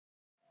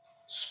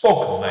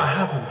Spoken I name.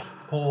 haven't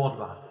thought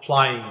about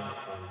flying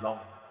for a long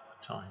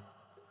time.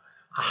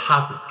 I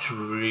haven't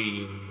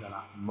dreamed of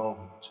that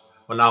moment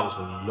when I was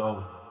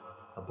alone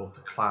above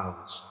the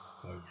clouds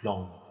for a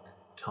long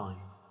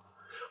time.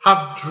 I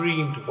haven't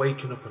dreamed of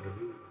waking up in a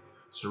room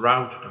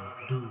surrounded in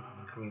blue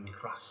and green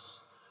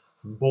grass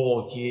for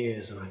more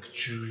years than I could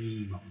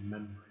dream of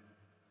remembering.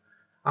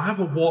 I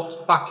haven't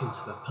walked back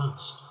into the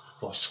past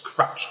or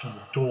scratched on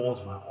the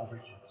doors of my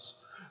origins,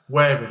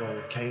 where it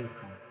all came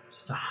from,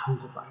 since I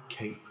held up that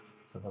cape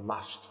for the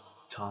last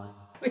time.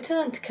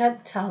 Return to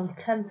Kent Town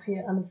 10th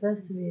Year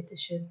Anniversary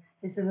Edition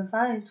is a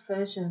revised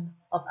version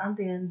of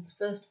Andy N's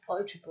first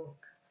poetry book.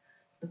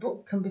 The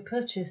book can be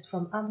purchased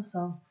from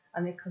Amazon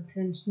and it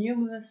contains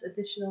numerous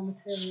additional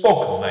material.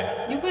 Spoken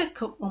name. You wake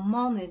up one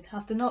morning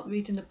after not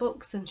reading a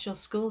book since your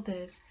school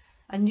days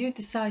and you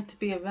decide to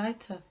be a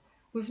writer.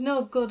 With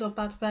no good or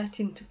bad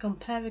writing to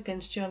compare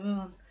against your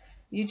own.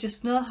 You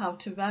just know how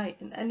to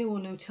write and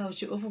anyone who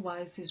tells you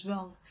otherwise is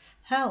wrong.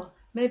 Hell,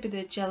 maybe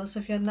they're jealous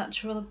of your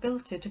natural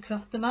ability to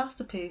craft the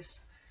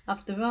masterpiece.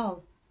 After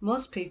all,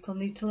 most people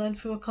need to learn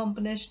through a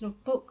combination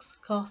of books,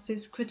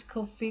 courses,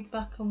 critical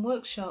feedback and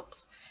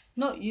workshops.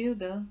 Not you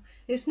though.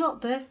 It's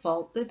not their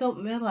fault they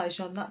don't realise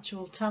your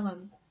natural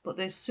talent, but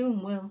they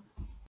soon will.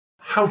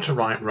 How to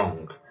Write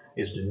Wrong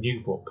is the new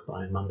book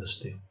by Amanda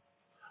Steele.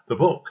 The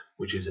book,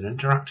 which is an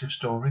interactive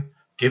story,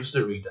 gives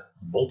the reader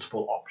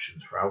multiple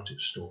options throughout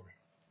its story.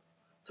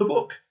 The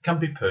book can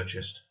be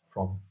purchased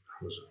from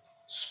Amazon.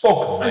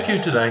 Spoken Thank name.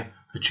 you today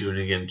for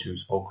tuning in to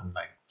Spoken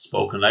Label.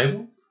 Spoken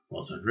Label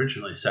was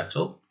originally set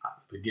up at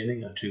the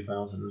beginning of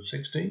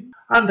 2016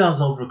 and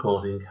as of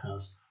recording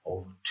has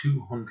over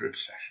 200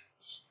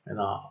 sessions in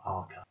our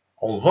archive.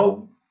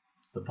 Although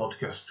the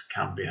podcast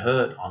can be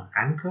heard on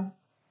Anchor,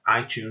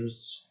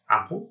 iTunes,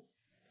 Apple,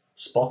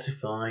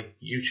 Spotify,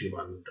 YouTube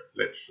and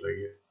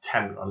literally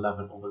 10 or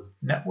 11 other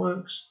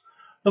networks,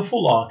 the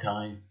full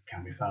archive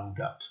can be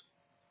found at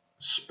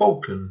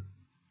Spoken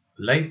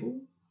Label,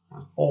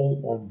 all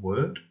one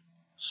word,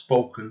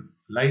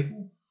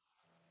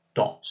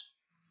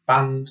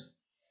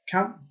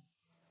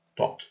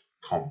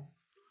 spokenlabel.bandcamp.com.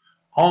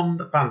 On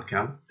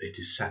Bandcamp, it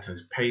is set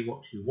as pay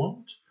what you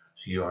want,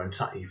 so you are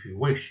entitled, if you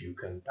wish, you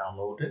can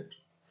download it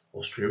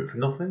or stream it for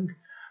nothing.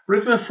 But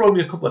if you throw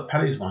me a couple of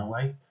pennies my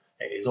way,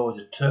 it is always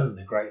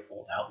eternally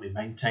grateful to help me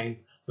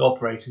maintain the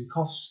operating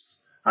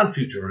costs and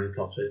future running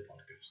costs of this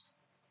podcast.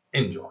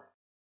 Enjoy.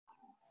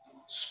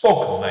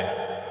 Spoken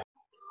name.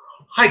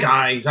 Hi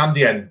guys,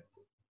 Andy N.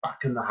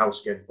 Back in the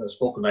house again for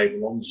Spoken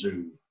Label on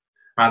Zoom.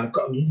 And I've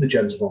got another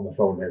gentleman on the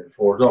phone here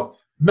before as well.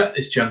 Met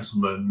this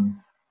gentleman,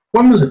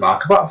 when was it,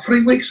 Mark? About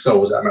 3 weeks ago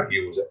was it I met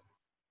you, was it?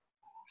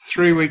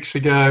 3 weeks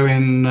ago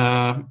in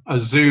a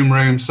Zoom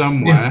room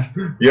somewhere.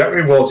 Yeah,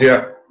 it was,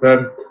 yeah.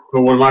 For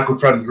one of my good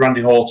friends,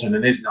 Randy Horton,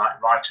 and his night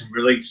write and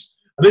release.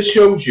 And this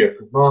shows you,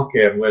 because Mark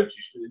here, let me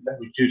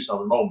introduce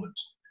on a moment,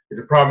 is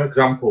a prime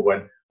example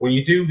when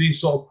you do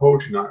these sort of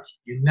poetry nights,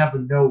 you never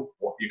know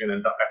what you're going to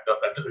end up,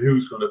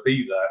 who's going to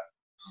be there.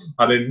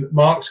 And in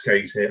Mark's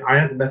case here, I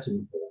hadn't met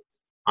him before,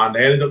 and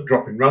they ended up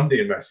dropping Randy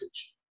a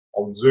message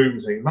on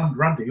Zoom saying, "Man,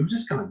 Randy, who's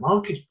this guy?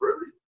 Mark is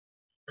brilliant.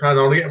 Can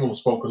I only get him on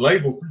Spoken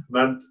Label?"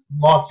 And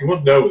Mark, you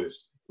wouldn't know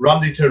this.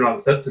 Randy turned around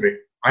and said to me,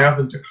 "I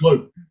haven't a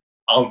clue.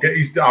 I'll get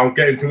him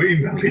to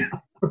email you."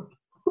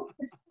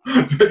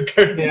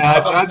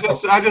 Yeah, I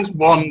just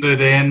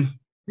wandered in.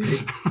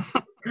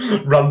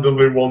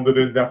 Randomly wandered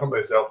in,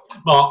 definitely. So,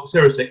 Mark,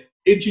 seriously,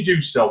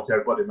 introduce yourself to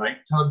everybody,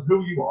 mate. Tell them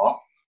who you are,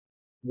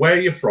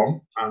 where you're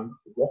from, and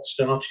what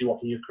starts you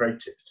off in your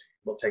creativity.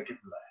 We'll take it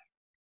from there.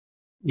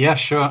 Yeah,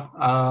 sure.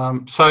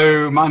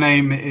 So my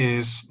name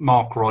is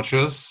Mark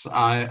Rogers.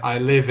 I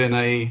live in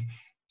a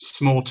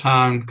small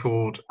town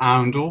called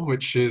Oundle,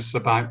 which is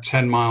about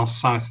 10 miles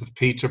south of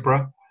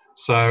Peterborough.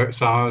 So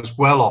I was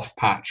well off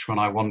patch when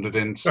I wandered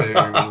into...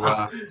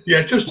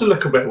 yeah, just a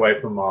little bit away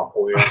from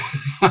Marple, yeah.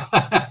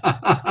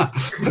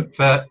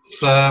 But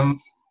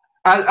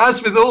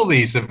as with all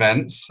these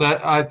events,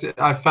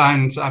 I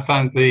found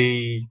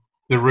the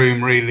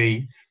room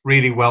really,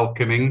 really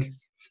welcoming.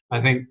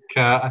 I think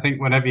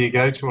whenever you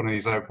go to one of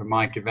these open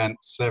mic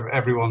events,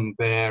 everyone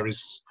there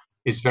is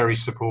very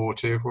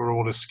supportive. We're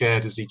all as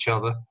scared as each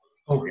other.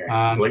 Oh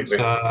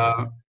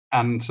yeah,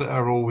 and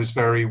are always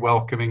very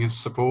welcoming and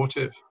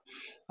supportive.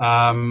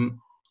 I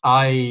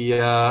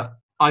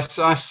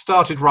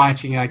started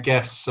writing, I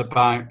guess,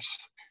 about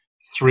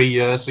 3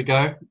 years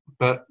ago,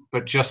 but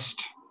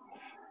just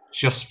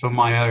for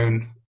my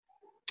own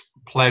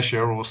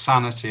pleasure or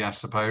sanity, I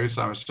suppose.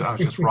 I was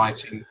just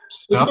writing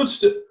stuff.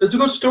 There's a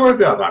good story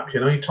about that. You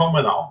know, you told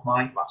me that off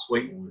mic last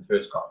week when we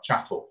first got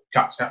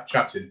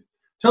chatting.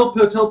 Tell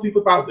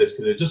people about this,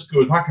 because it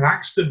was like an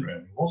accident,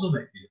 really, wasn't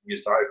it? You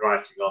started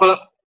writing on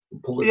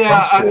public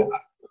transport.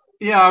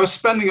 I was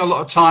spending a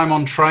lot of time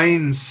on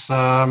trains,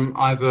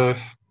 either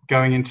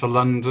going into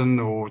London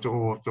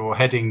or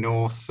heading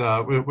north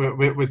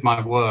with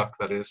my work,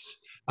 that is.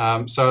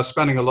 So I was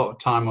spending a lot of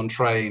time on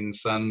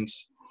trains, and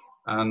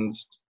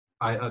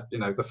I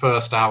the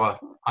first hour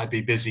I'd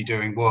be busy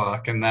doing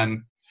work, and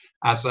then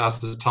as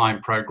the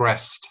time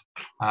progressed,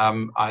 I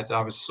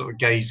was sort of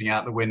gazing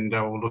out the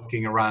window or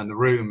looking around the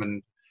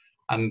room,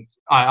 and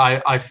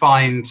I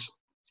find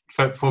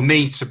for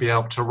me to be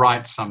able to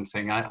write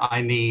something,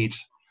 I need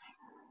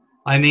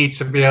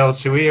to be able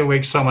to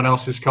earwig someone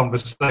else's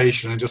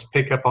conversation and just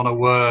pick up on a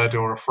word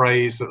or a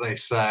phrase that they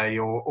say,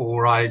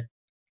 or I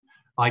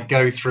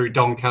go through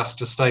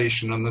Doncaster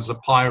Station and there's a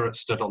pirate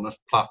stood on this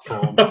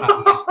platform,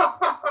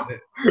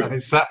 and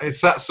it's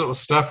that sort of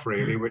stuff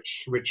really,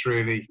 which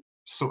really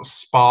sort of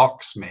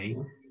sparks me.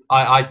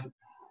 I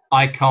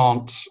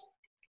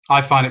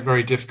find it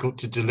very difficult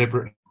to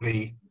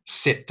deliberately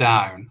sit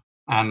down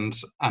and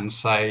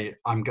say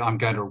I'm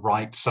going to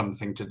write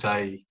something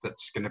today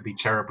that's going to be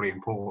terribly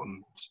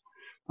important.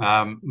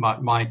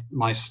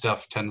 My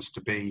stuff tends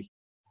to be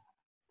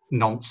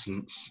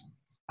nonsense,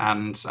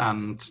 and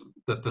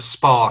that the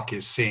spark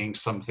is seeing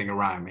something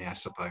around me, I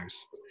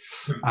suppose.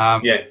 So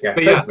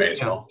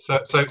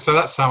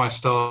that's how I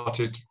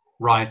started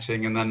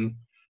writing, and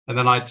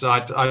then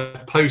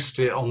I'd post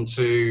it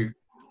onto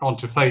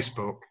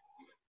Facebook.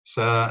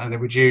 So, and it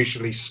would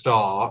usually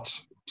start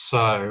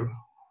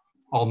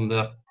on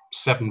the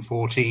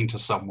 714 to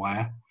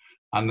somewhere,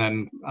 and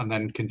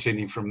then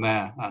continue from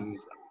there. And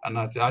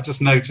I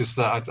just noticed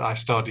that I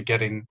started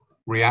getting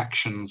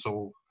reactions,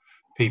 or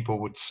people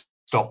would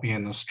stop me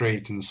in the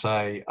street and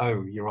say,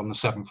 "Oh, you're on the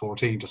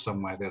 714 to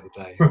somewhere the other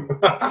day."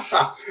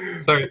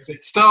 So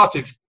it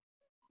started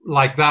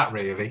like that,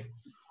 really,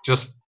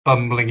 just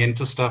bumbling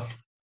into stuff.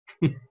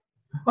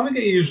 I think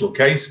a usual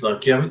case,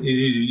 like you have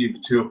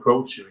two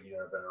approaches when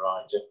you're a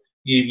writer.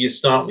 You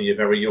start when you're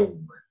very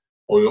young,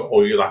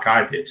 or you're like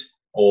I did,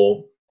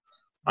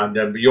 and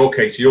then in your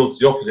case, yours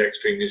the opposite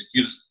extreme. You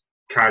just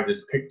kind of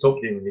just picked up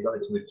when you got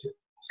into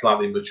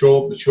slightly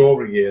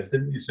maturer years,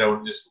 didn't you? So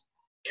it just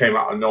came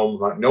out of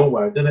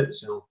nowhere, didn't it?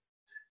 So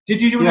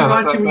did you do any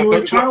writing when you were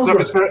a child? That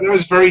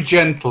was very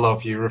gentle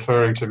of you,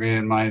 referring to me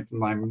in my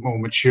more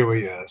mature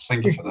years.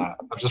 Thank you for that.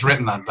 I've just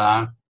written that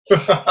down.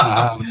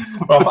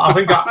 Well, I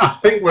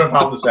think we're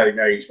about the same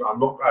age, but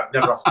I've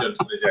never asked you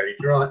to this age,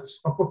 right?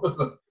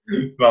 So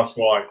that's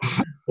why.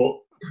 But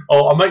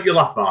I'll make you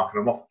laugh, Mark,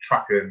 and I'm off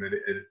track in a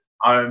minute.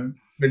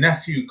 My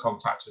nephew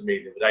contacted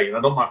me the other day, and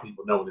I don't mind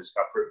people knowing this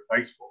guy through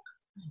Facebook.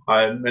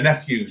 My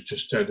nephew's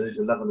just turned, he's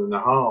 11 and a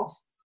half,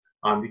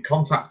 and he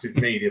contacted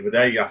me the other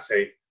day. I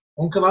say,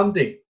 "Uncle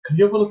Andy, can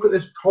you have a look at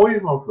this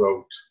poem I've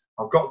wrote?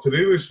 I've got to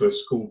do this for a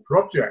school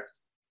project."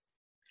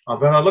 And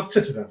then I looked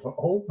at it and I thought,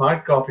 "Oh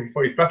my God, he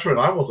thought he's better than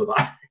I was at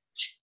that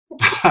age."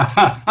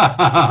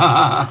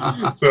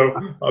 So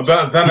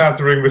then I had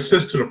to ring my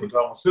sister up and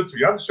tell my sister.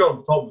 You hadn't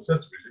shown told my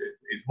sister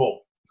his mum.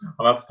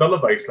 And I had to tell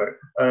her basically,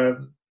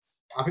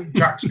 "I think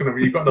Jack's going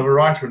to, you've got another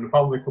writer in the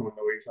family coming,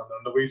 Louise." And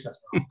then Louise said,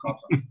 "Oh God,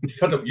 I'm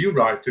fed up you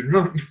writing."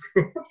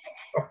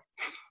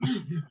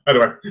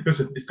 Anyway,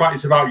 listen,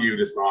 it's about you,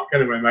 this, Mark.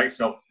 Anyway, mate,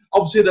 so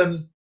obviously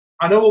then,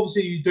 I know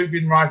obviously you've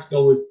been writing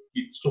all this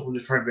stuff on the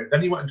train, but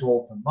then you went into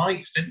open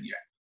mics, didn't you?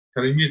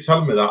 Can you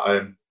tell me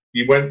that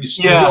you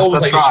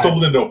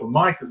stumbled into open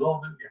mic as well,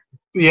 didn't you?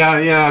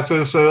 Yeah.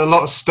 There's a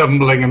lot of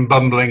stumbling and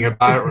bumbling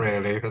about,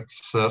 really.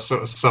 That's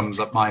sort of sums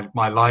up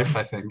my life,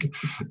 I think.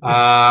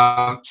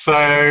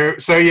 So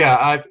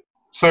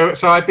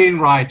I'd been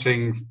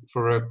writing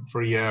for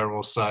a year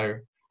or so,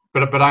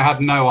 but I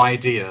had no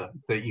idea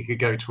that you could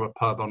go to a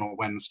pub on a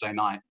Wednesday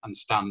night and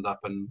stand up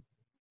and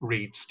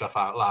read stuff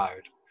out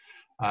loud.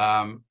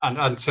 And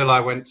until I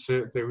went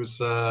to, there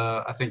was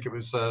I think it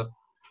was a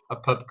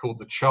pub called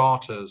the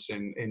Charters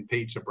in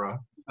Peterborough,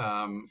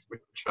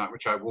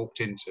 which I walked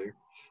into,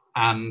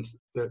 and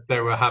they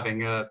were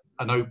having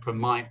an open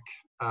mic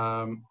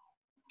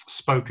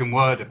spoken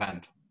word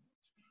event.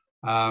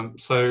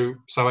 So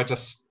I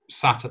just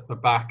sat at the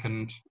back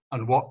and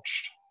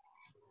watched,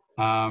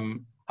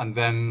 and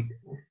then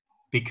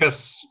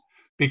because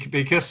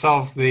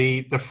of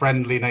the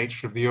friendly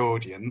nature of the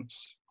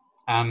audience,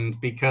 and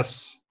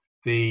because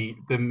the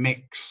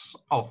mix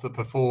of the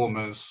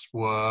performers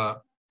were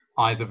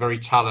either very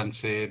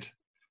talented,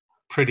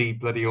 pretty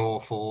bloody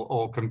awful,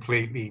 or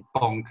completely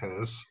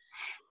bonkers,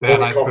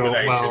 then I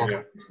thought,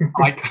 well,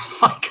 I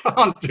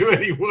can't do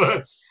any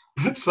worse.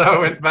 So I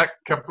went back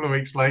a couple of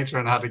weeks later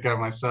and had to go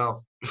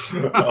myself.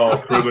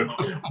 Oh, brilliant!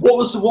 What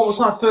was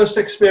that first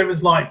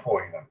experience like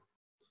for you then?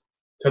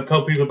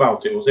 Tell people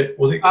about it. Was it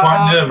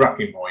quite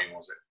nerve-wracking for you?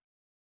 Was it?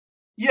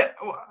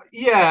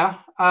 Yeah.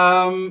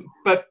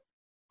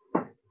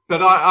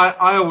 But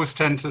I always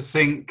tend to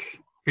think,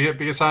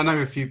 because I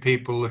know a few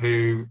people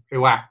who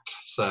act,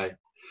 say,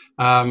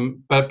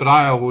 but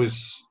I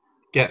always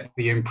get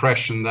the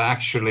impression that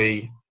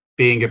actually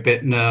being a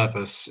bit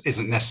nervous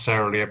isn't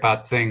necessarily a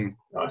bad thing,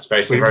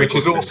 which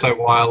is also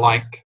why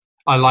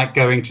I like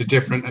going to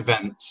different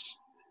events.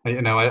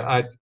 You know,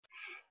 I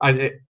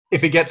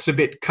if it gets a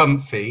bit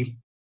comfy,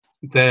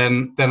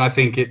 then I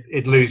think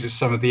it loses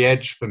some of the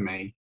edge for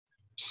me.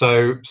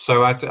 So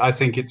I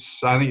think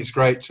it's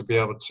great to be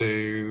able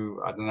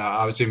to, I don't know,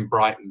 I was in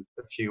Brighton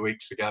a few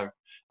weeks ago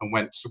and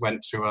went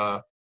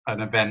to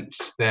an event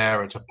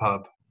there at a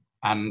pub,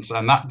 and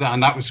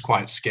that was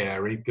quite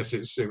scary because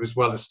it was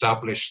well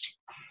established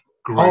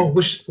group. Oh,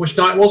 which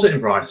night was it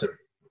in Brighton?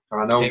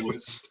 I know it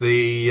was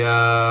the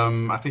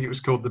I think it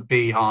was called the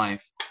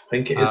Beehive. I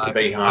think it is the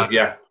Beehive.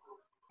 Yeah,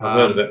 I've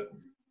heard of it.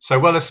 So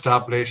well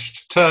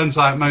established. Turns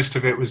out most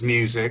of it was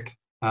music,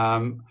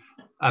 and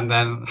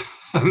then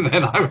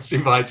I was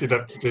invited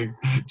up to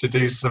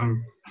do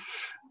some.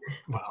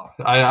 Well,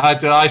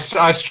 I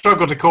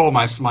struggle to call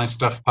my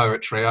stuff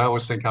poetry. I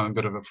always think I'm a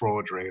bit of a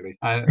fraud, really.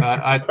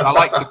 I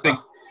like to think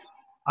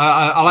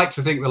I like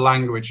to think the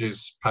language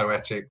is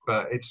poetic,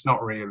 but it's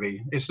not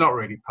really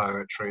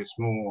poetry. It's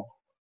more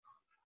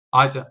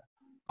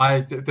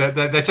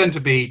they tend to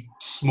be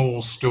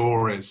small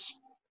stories.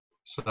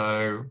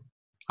 So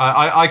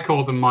I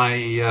call them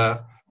my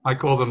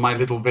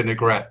little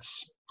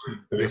vinaigrettes.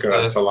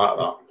 Vinaigrettes, I like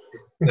that.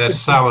 They're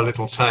sour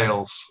little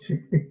tales.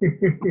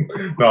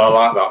 No, I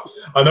like that.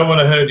 I know when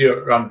I heard you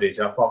at Randy's,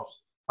 I thought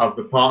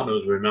the partner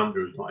was Amanda,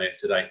 who's not here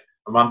today.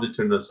 Amanda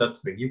turned and said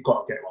to me, "You've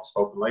got to get one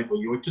spoken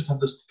label. You would just have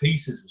this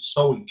pieces. It was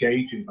so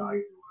engaging by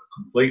you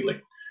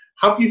completely."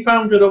 Have you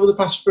found that over the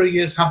past 3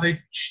 years, have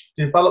they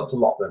developed a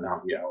lot then,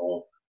 have you?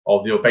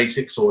 Or your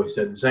basics always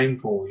stayed the same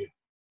for you?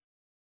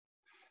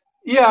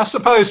 Yeah, I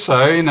suppose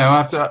so. You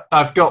know,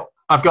 I've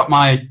got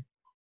my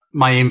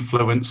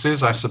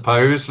influences, I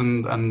suppose,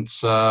 and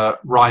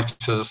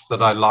writers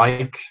that I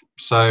like.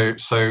 So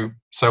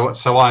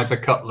Ivor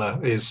Cutler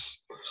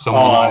is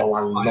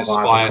someone I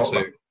aspire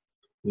to.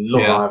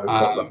 Love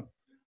Ivor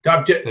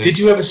Cutler. Did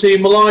you ever see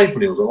him alive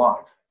when he was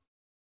alive?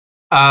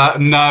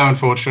 No,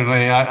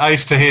 unfortunately. I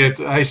used to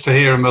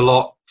hear him a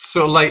lot.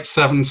 Sort of late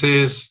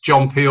 70s.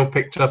 John Peel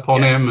picked up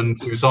on him, and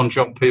he was on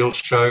John Peel's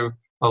show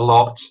a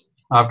lot.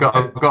 I've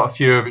got a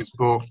few of his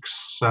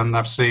books, and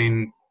I've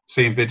seen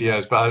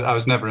videos, but I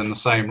was never in the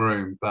same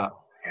room. But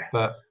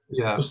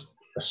yeah, just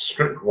a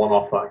strict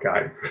one-off. That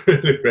guy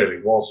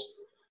really was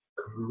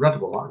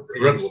incredible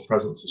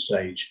presence of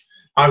stage.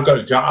 I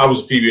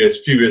was a few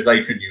years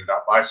later than you,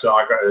 so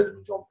I got heard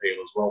of John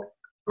Peel as well,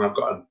 and I've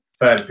got a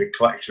fairly big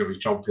collection of his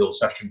John Peel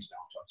sessions now.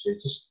 So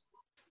it's just,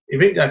 you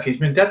think like he's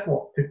been dead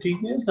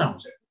 15 years now?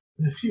 Is it?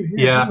 A few years.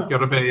 Yeah, got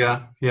to be.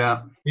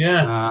 Yeah.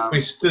 A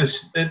piece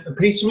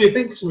of me, I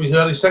think some of his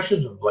early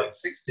sessions were the late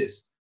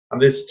 60s.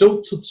 And they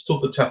still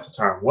stood the test of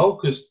time well,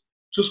 because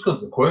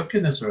the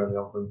quirkiness really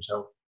of them.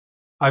 So,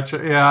 I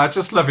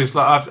just love his.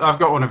 I've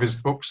got one of his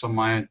books on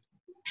my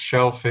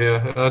shelf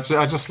here. I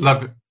just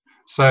love it.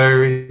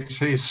 So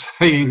he's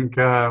saying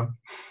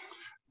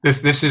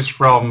this is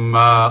from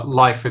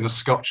Life in a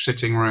Scotch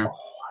Sitting Room. Oh,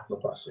 I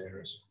love that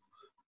series.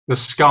 The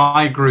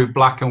sky grew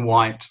black and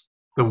white.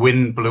 The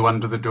wind blew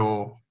under the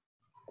door.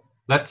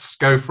 "Let's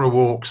go for a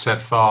walk,"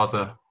 said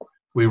Father.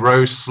 We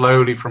rose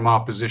slowly from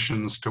our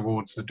positions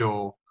towards the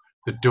door.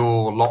 The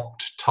door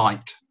locked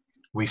tight.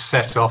 We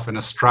set off in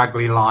a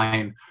straggly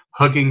line,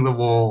 hugging the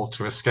wall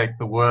to escape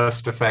the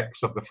worst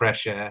effects of the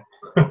fresh air.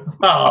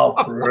 Oh,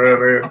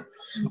 brilliant.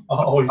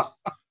 Oh, he's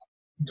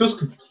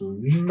just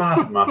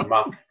mad.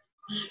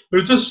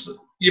 They're just,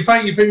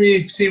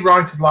 you see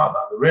writers like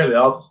that, they really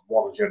are just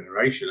one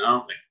generation,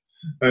 aren't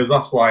they?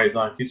 That's why it's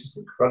just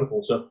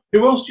incredible. So,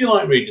 who else do you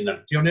like reading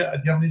then? Do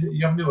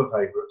you have newer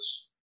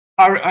favourites?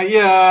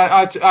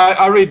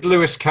 I read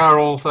Lewis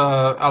Carroll,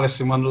 Alice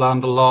in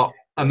Wonderland a lot,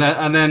 and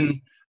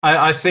then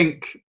I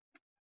think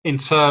in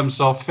terms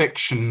of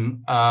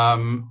fiction,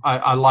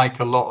 I like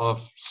a lot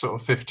of sort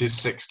of 50s,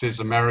 60s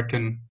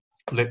American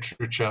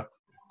literature.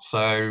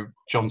 So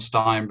John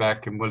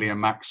Steinbeck and William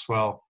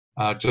Maxwell,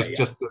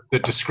 just the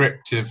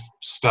descriptive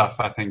stuff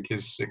I think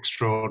is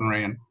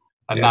extraordinary, and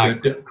now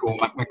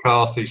Cormac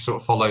McCarthy sort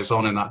of follows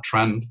on in that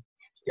trend.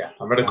 Yeah,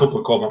 I've read a couple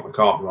of Cormac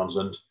McCarthy ones,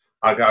 and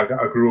I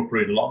grew up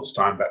reading a lot of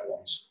Steinbeck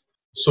ones.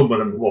 Some of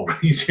them were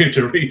easier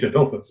to read than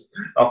others,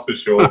 that's for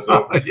sure.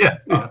 So yeah.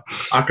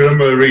 I can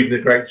remember reading The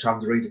Grapes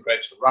of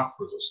Wrath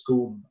was at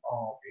school.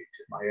 Oh, it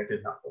hit my head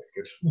in that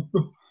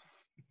book.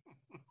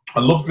 I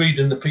loved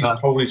reading the Peter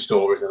Pony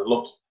stories, and I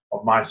loved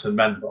Of Mice and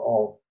Men, but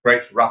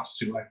Grapes of Wrath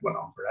seemed like it went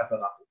on forever.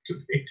 That book to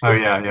read. Oh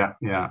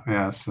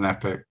yeah, it's an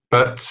epic.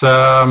 But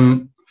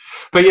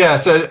yeah,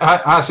 so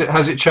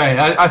has it changed?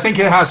 I think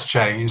it has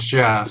changed.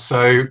 Yeah.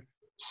 So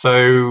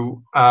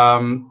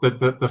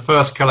the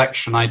first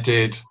collection I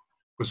did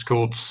was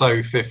called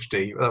So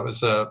 50. That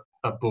was a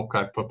book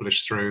I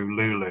published through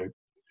Lulu,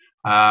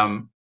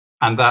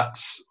 and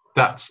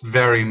that's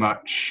very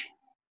much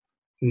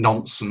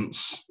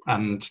nonsense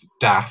and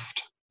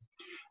daft.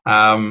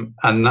 And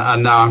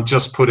now I'm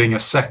just putting a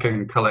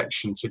second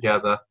collection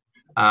together,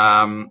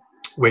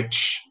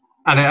 which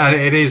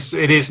it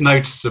is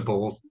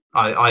noticeable.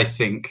 I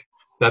think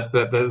that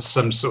there's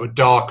some sort of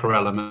darker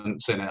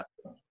elements in it,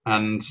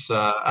 and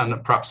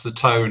perhaps the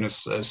tone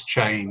has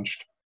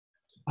changed.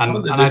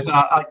 And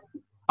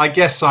I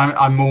guess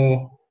I'm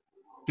more.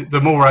 The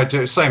more I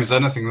do it, same as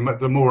anything.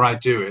 The more I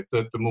do it,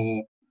 the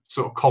more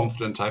sort of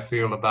confident I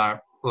feel about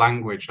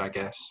language, I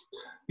guess.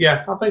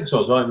 Yeah, I think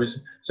so as well. It's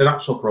an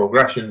actual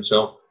progression.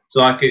 So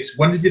like,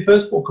 when did your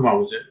first book come out?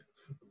 Was it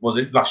Was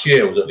it last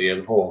year? Was it the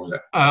year before? Was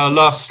it?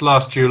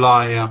 Last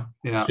July,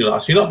 yeah. July.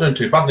 So you're not doing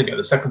too bad to get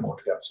the second book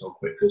together so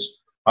quick,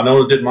 because I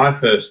know I did my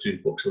first 2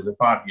 books. There was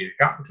a 5-year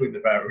gap between the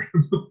pair of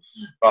them.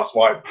 That's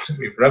why it took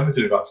me forever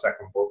to do that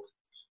second book.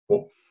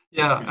 But,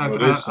 yeah,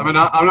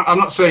 I'm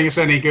not saying it's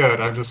any good.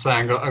 I'm just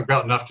saying I've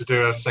got enough to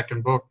do a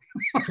second book.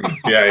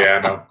 yeah,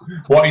 I know.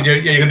 What you do?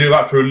 Yeah, you're gonna do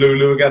that through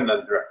Lulu again,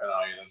 then? Do you reckon?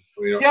 Are you?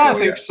 Then? Yeah, I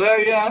think so.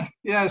 Yeah.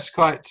 It's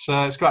quite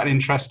an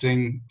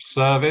interesting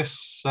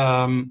service.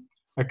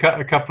 A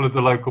couple of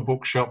the local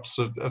bookshops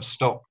have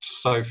stocked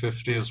So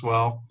 50 as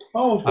well.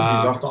 Oh,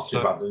 that's not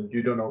too bad. Then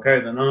you're doing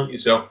okay, then, aren't you?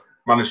 So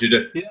manage to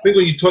do. Yeah. I think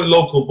when you talk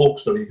local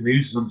books, though, you can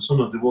use them. Some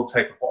of them will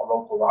take a lot of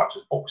local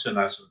writers' books in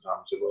there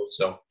sometimes. They will.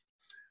 So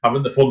I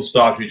think the fun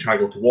starts when you try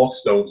to go to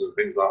Waterstones and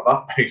things like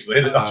that.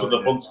 Basically, that's when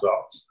the fun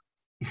starts.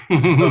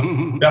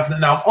 Definitely.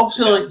 Now,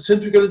 obviously, like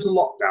since we got into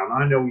lockdown,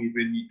 I know you've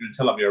been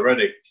telling me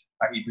already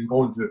that you've been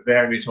going to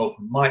various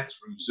open mics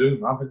through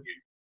Zoom, haven't you?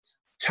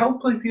 Tell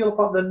people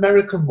about the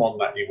American one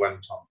that you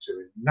went on to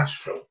in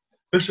Nashville.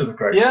 This is a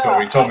great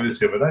story. You told me this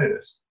the other day.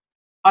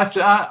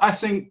 I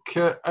think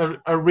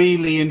a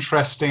really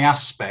interesting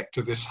aspect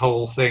of this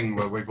whole thing,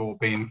 where we've all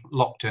been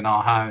locked in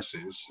our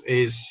houses,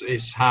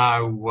 is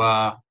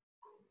how.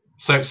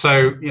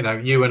 So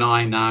you and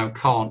I now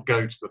can't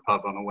go to the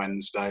pub on a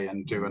Wednesday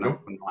and do an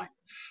open mic,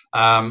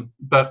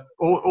 but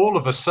all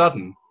of a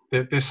sudden,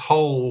 this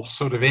whole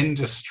sort of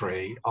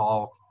industry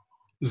of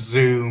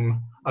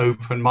Zoom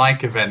open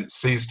mic events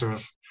seems to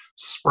have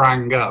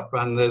sprang up,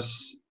 and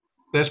there's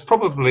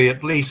probably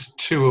at least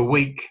 2 a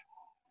week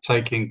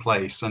taking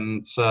place,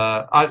 and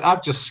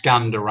I've just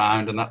scanned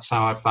around, and that's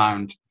how I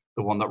found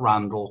the one that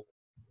Randall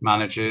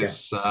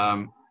manages.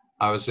 Yeah.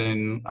 I was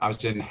in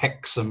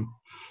Hexham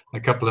a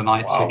couple of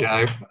nights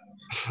ago.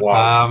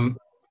 Wow.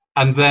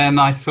 And then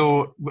I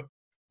thought,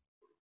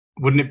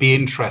 wouldn't it be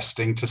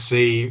interesting to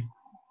see,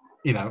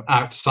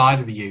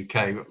 outside of the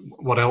UK,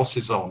 what else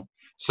is on?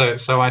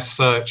 So I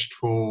searched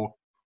for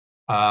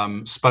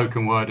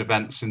spoken word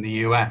events in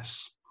the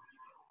US,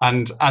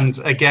 and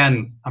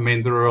again, I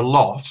mean, there are a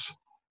lot,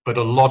 but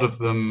a lot of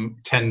them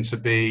tend to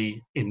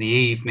be in the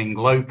evening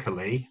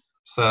locally,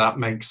 so that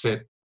makes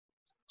it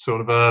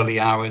sort of early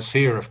hours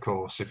here, of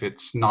course, if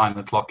it's 9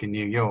 o'clock in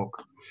New York.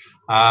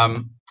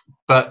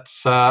 But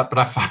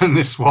I found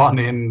this one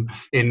in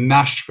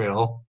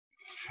Nashville,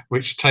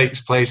 which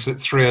takes place at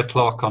 3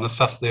 o'clock on a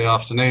Saturday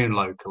afternoon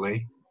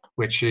locally,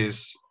 which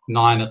is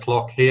 9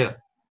 o'clock here.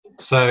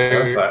 So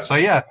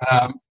yeah.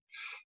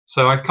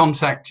 So I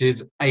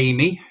contacted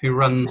Amy, who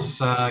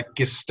runs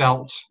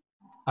Gestalt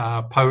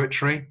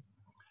Poetry,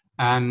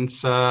 and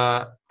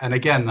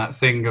again, that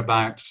thing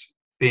about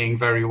being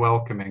very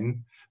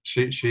welcoming.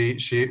 She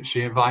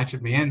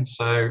invited me in.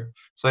 So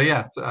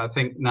yeah, I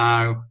think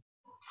now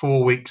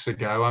 4 weeks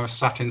ago I was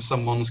sat in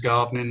someone's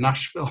garden in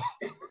Nashville.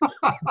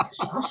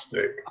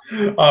 Fantastic.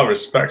 I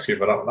respect you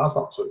for that one. That's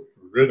absolutely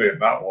brilliant,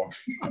 that one.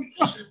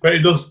 But it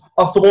does.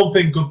 That's the one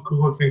thing good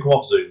thing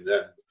of Zoom.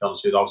 Yeah,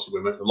 obviously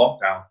we went to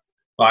lockdown.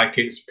 Like,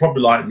 it's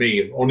probably like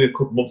me. Only a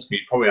couple months ago,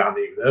 you probably hadn't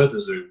even heard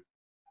of Zoom.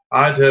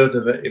 I'd heard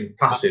of it in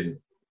passing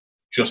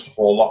just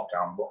before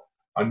lockdown, but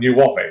I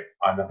knew of it,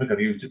 and I think I'd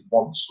used it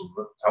once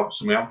to help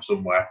somebody out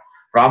somewhere.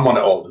 But I'm on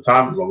it all the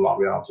time, like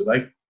we are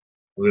today.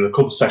 We're doing a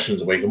couple of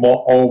sessions a week. I'm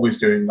always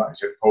doing, like I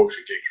said,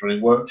 poetry gigs,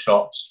 running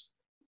workshops,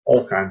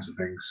 all kinds of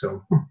things.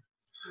 So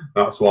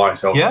that's why.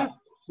 So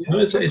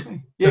it's a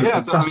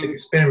fantastic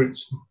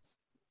experience.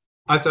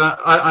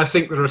 I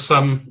think there are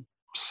some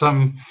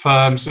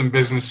firms and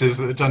businesses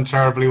that have done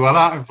terribly well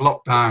out of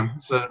lockdown.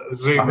 So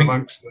Zoom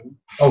amongst them.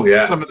 Oh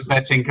yeah. Some of the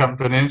betting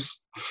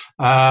companies.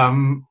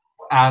 But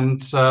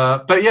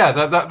yeah,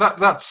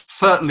 that's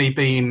certainly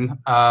been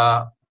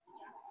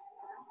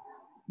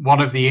one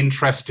of the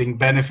interesting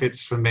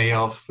benefits for me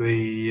of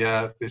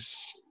the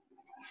this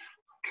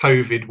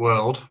COVID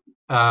world.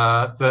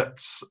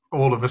 That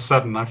all of a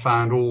sudden I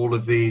found all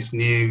of these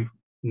new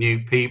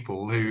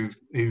people who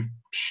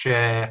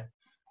share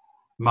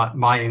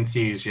my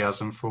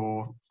enthusiasm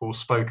for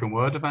spoken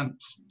word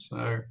events.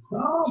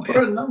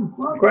 Brilliant.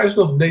 Great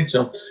stuff, indeed.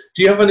 So,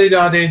 do you have any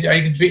idea? Are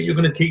you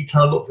going to keep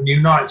trying to look for new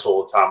nights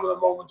all the time at the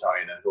moment, are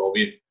you? Or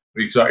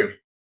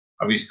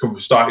have you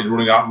started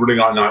running out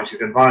nights you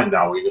can find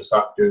now? Or are you going to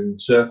start doing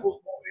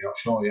circles more? You're not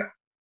sure yet.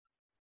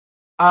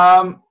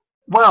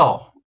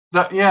 Well,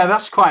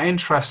 that's quite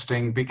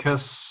interesting,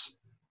 because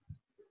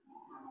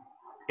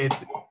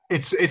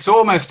it's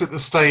almost at the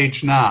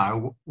stage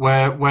now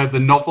where the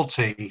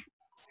novelty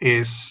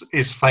is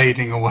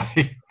fading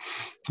away.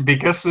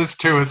 Because there's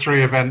 2 or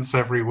 3 events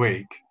every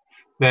week,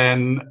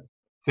 then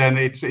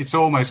it's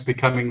almost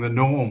becoming the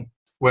norm.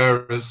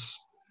 Whereas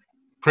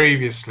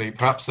previously,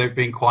 perhaps they've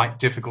been quite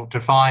difficult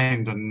to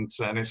find, and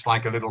it's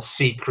like a little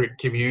secret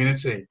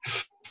community.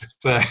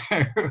 But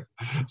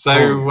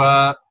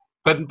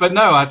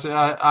no,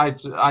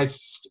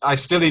 I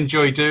still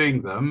enjoy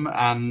doing them,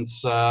 and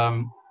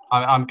I'm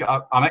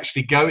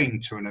actually going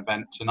to an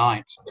event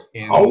tonight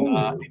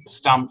in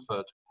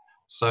Stamford.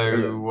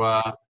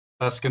 So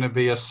That's going to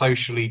be a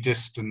socially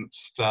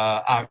distanced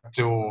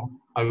outdoor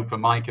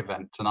open mic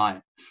event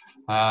tonight.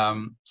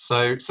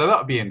 So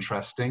that'll be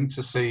interesting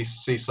to see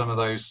some of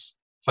those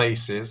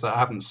faces that I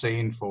haven't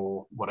seen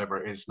for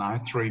whatever it is now,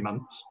 3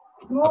 months,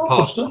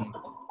 apart from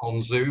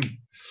on Zoom.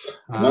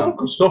 No,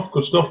 good stuff.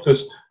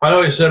 Because I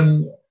know it's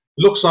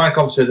looks like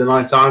obviously the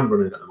night I'm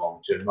running at the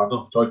moment, Jim. I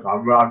don't know if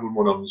I'm running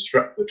one on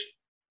Stretford,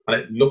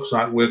 and it looks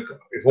like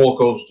if all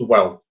goes to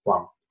plan,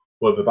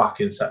 we'll be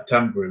back in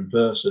September in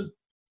person.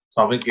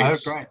 So I think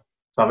it's. Oh, great.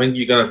 So I think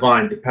you're going to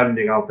find,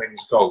 depending how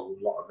things go,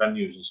 with a lot of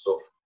venues and stuff,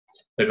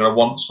 they're going to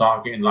want to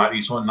start getting like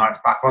these one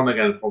nights back on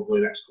again probably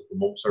the next couple of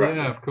months.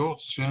 Yeah, of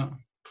course. Yeah.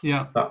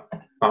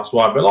 That's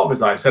why. But a lot of it,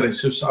 like I said,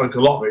 it's just, I think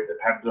a lot of it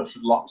depends. A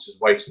lot of it's just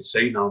wait and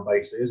see now,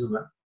 basically, isn't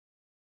it?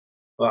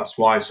 That's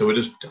why. So we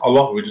just don't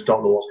know what's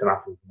going to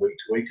happen from week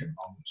to week at the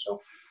moment.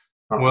 So.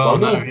 Well,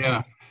 no,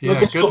 yeah.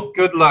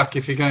 Good luck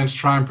if you're going to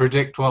try and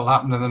predict what'll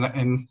happen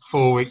in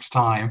 4 weeks'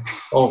 time.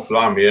 Oh,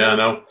 blimey, yeah, I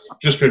know.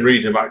 Just been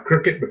reading about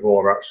cricket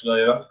before,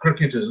 actually. That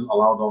cricket isn't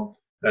allowed on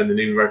in the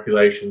new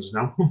regulations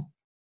now.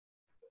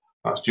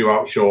 That's due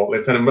out shortly.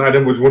 If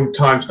anyone was one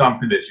time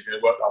stamping this, you can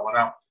work that one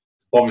out.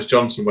 Boris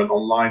Johnson went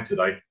online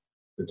today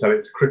to tell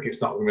it cricket's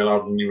not going to be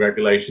allowed in new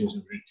regulations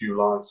until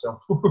July. So,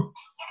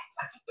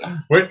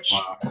 which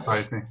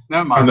crazy.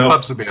 Never mind, the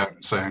pubs will be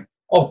open soon.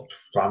 Oh,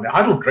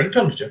 I don't drink,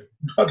 Jim.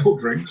 I don't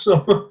drink,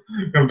 so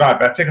I'm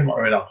diabetic. I'm not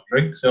really allowed to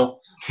drink. So,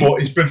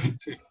 but it's been.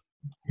 In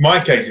my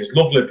case, it's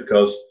lovely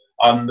because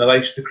on the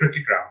Leicester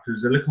cricket ground,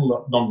 there's a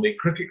little non-league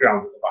cricket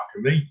ground at the back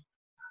of me,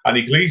 and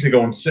you can easily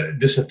go and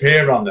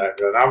disappear on there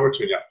for an hour or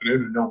two in the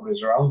afternoon, and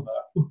nobody's around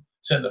there.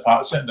 Sit in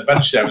the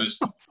bench there, and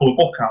just pull a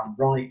book out and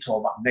write all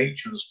about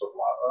nature and stuff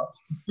like that.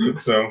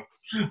 So,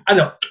 I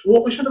know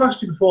what we should have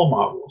asked you before,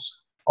 Mark,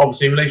 was.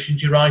 Obviously, in relation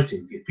to your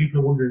writing, if people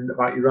are wondering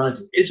about your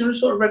writing, is there a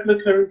sort of regular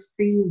current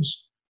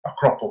themes that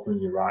crop up in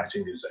your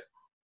writing? Is it?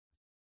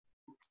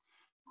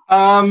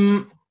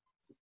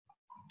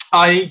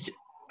 I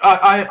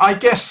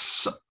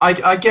guess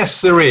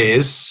there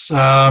is. So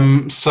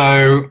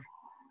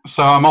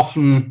I'm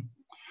often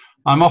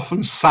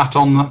sat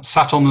on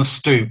the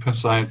stoop,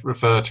 as I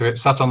refer to it,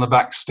 sat on the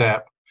back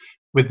step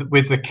with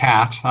the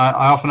cat.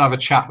 I often have a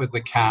chat with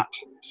the cat.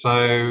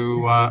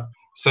 So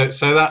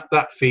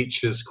that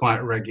features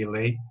quite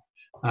regularly.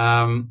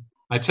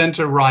 I tend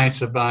to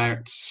write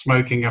about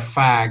smoking a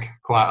fag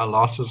quite a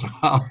lot as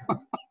well.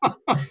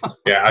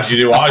 Yeah, as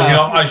you are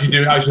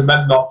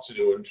meant not to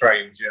do on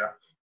trains. Yeah.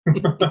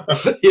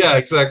 Yeah,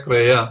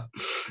 exactly. Yeah,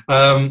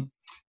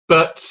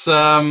 but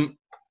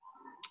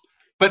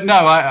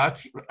no. I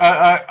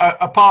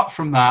apart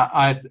from that,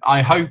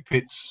 I hope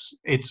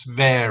it's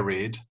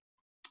varied,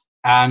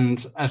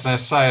 and as I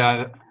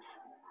say,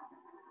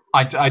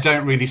 I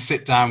don't really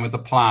sit down with a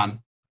plan.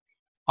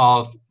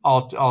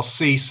 I'll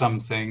see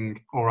something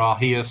or I'll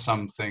hear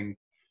something,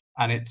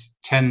 and it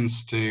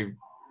tends to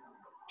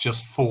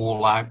just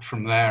fall out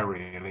from there.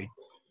 Really,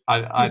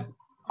 I'm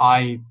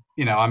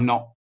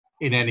not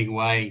in any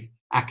way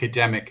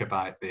academic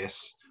about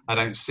this. I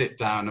don't sit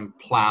down and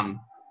plan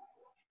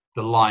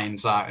the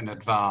lines out in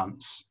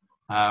advance.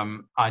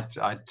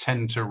 I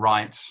tend to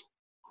write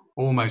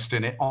almost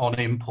on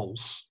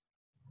impulse.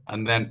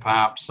 And then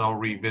perhaps I'll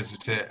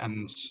revisit it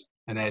and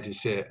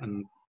edit it,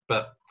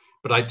 but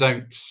I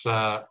don't.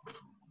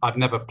 I've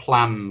never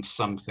planned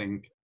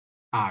something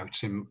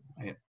out in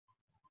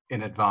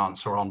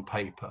advance or on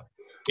paper.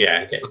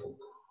 Yeah.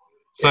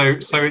 So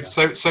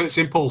it's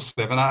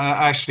impulsive, and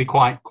I actually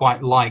quite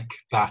like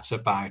that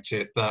about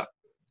it. That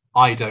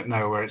I don't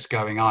know where it's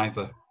going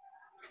either.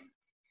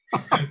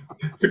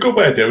 It's a good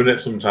way of doing it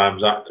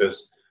sometimes,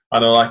 because I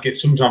know, like it.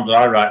 Sometimes when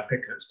I write,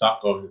 pick and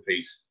start going the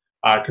piece.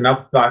 I can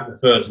have like the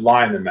first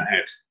line in my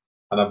head,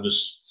 and I'm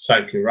just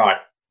thinking,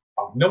 right,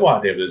 I've no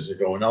idea where this is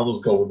going. I'll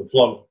just go with the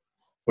flow.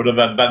 But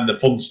then the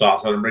fun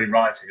starts, and I'm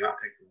rewriting, and that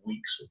takes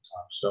weeks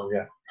sometimes. So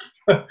yeah,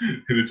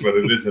 it is what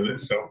it is, isn't it?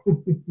 So,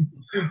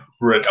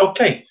 right,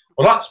 okay.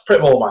 Well, that's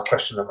pretty all my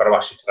questions I've got to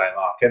ask you today,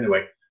 Mark.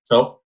 Anyway,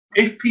 so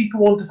if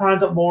people want to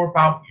find out more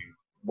about you,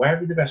 where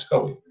would the best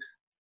going?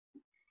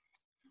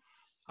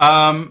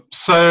 Well,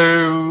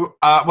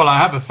 I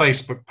have a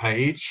Facebook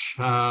page.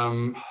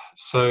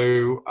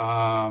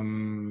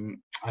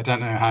 I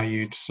don't know how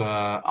you'd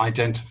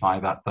identify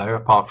that, though,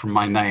 apart from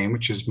my name,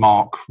 which is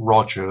Mark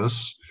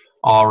Rogers,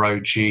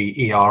 Rogers.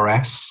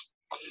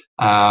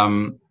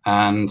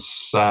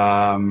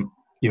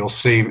 You'll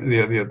see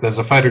there's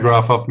a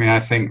photograph of me, I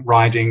think,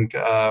 riding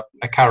a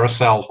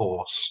carousel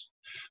horse.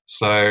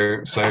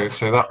 So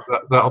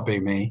that'll be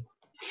me.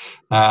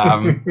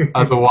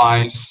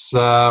 Otherwise,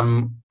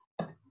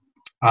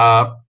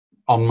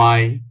 on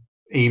my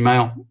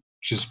email,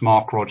 which is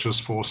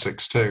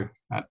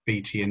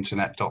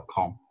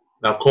markrogers462@btinternet.com.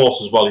 Now, of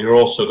course, as well, you've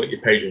also got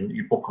your page and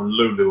your book on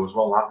Lulu as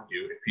well, haven't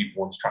you? If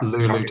people want to track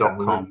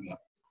Lulu.com.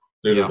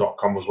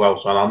 Lulu.com as well.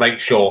 So, and I'll make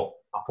sure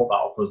I put that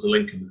up as a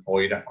link in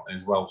for you definitely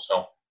as well.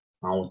 So,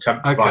 I'll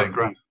attempt to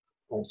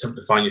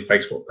find your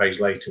Facebook page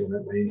later when the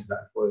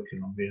internet's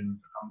working on me. And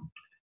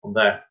on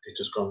there. It's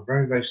just gone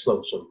very, very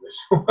slow, some of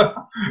this,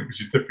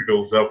 which is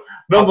typical. So,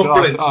 no more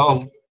brilliant.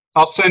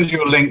 I'll send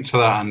you a link to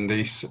that,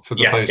 Andy, for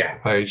the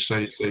Facebook page, so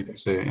you can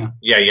see it.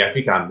 Yeah, if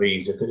you can,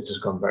 please. It's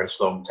just gone very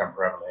slow and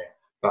temporarily.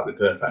 That'd be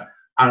perfect.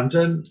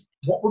 And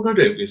what we're going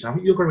to do is, I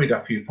think you're going to read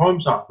a few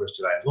poems out for us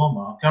today as well,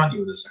 Mark, aren't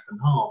you, in the second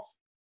half?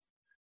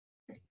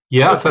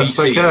 Yeah, if that's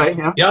okay.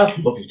 Yeah,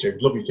 love you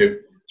too.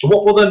 So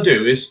what we'll then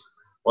do is,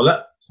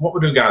 what we'll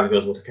do, guys,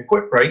 is we'll take a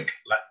quick break,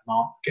 let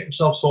Mark get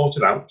himself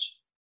sorted out,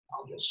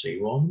 and we'll see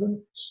you on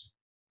minutes.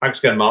 Thanks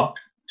again, Mark.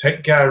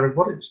 Take care,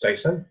 everybody. Stay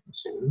safe.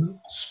 See you in a minute.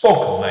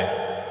 Spoken,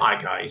 mate.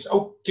 Hi, guys.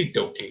 Okie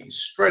dokie.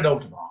 Straight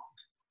over to Mark.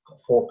 Got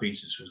 4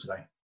 pieces for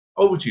today.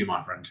 Over to you,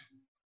 my friend.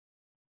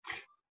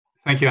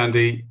 Thank you,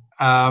 Andy.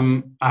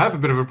 I have a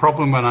bit of a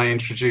problem when I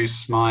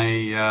introduce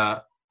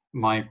my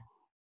my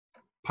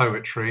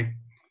poetry,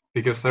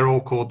 because they're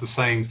all called the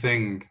same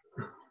thing,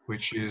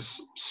 which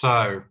is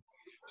so.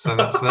 So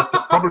that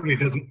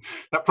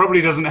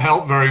probably doesn't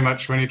help very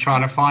much when you're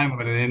trying to find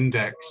them in an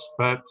index.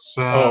 But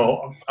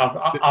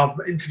I've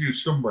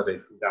introduced somebody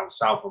from down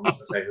south. I'm not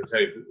going to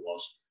say who it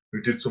was,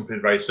 who did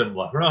something very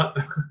similar, right?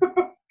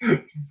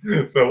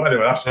 So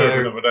anyway, that's still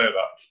another day.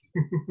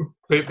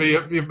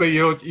 That.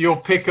 But you'll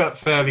pick up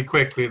fairly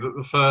quickly that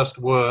the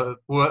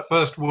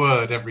first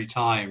word every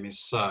time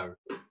is so,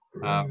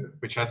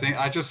 which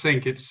I just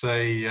think it's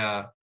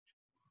an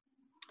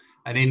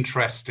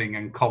interesting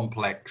and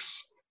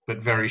complex but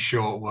very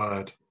short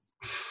word.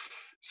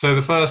 So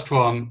the first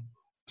one,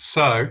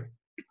 so,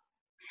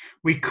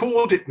 we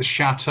called it the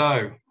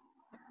chateau,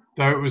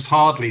 though it was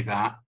hardly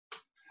that,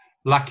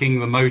 lacking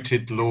the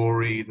moated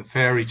glory, the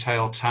fairy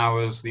tale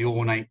towers, the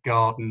ornate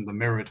garden, the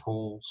mirrored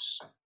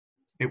halls.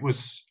 It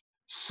was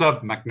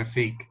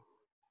sub-magnifique.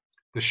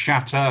 The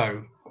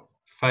chateau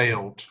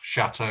failed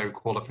chateau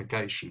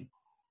qualification.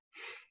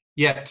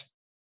 Yet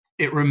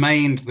it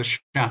remained the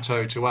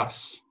chateau to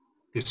us,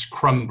 this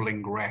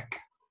crumbling wreck.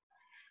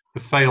 The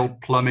failed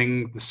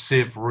plumbing, the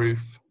sieve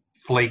roof,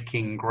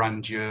 flaking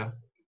grandeur.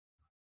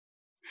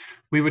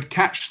 We would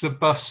catch the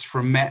bus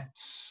from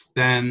Metz,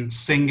 then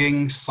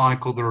singing,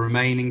 cycle the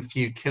remaining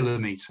few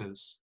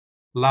kilometres,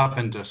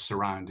 lavender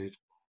surrounded,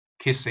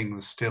 kissing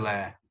the still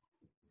air.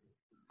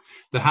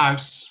 The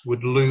house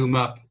would loom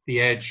up the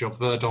edge of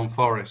Verdon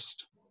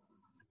Forest.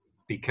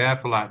 Be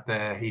careful out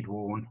there, he'd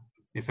warn,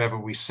 if ever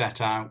we set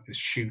out as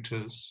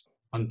shooters,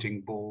 hunting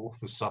boar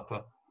for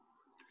supper.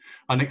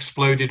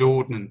 Unexploded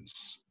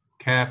ordnance,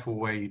 careful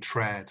where you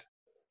tread.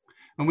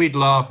 And we'd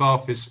laugh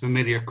off his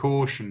familiar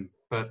caution,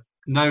 but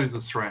know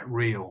the threat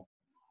real.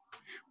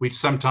 We'd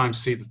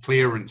sometimes see the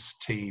clearance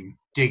team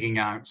digging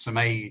out some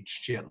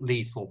aged yet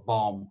lethal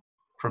bomb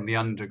from the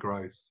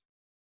undergrowth.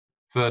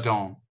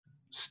 Verdun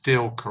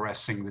still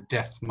caressing the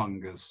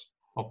deathmongers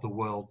of the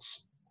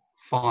world's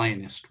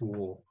finest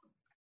war.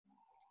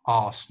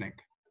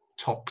 Arsenic,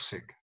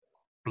 toxic,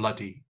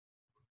 bloody,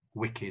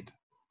 wicked.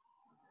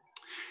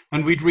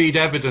 And we'd read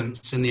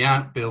evidence in the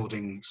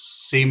outbuildings,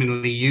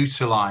 seemingly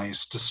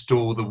utilised to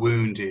store the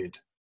wounded,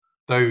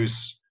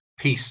 those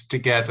pieced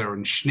together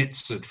and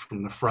schnitzered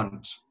from the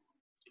front.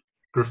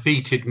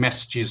 Graffitied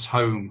messages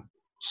home,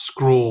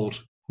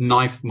 scrawled,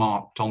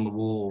 knife-marked on the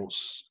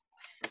walls.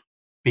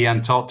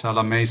 Bientôt à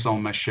la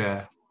maison, ma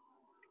chère.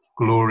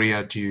 Glory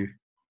à Dieu.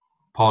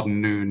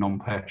 Pardon-nous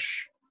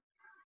n'empêche.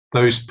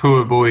 Those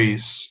poor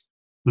boys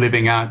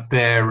living out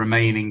their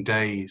remaining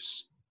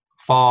days,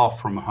 far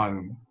from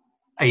home,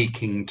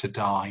 aching to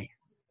die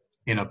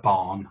in a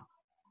barn.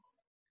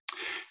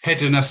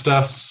 Hedonist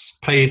us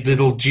paid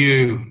little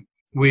due.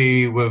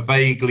 We were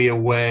vaguely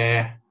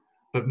aware,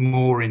 but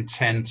more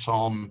intent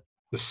on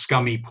the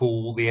scummy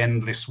pool, the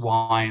endless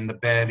wine, the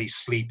barely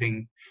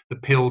sleeping, the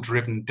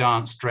pill-driven,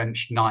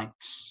 dance-drenched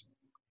nights,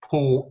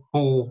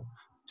 poor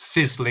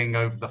sizzling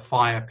over the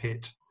fire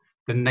pit,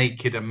 the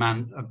naked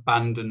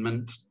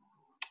abandonment.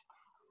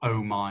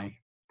 Oh my,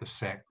 the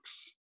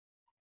sex.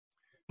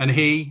 And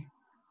he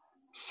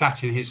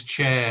sat in his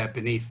chair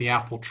beneath the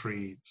apple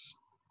trees,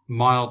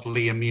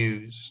 mildly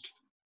amused,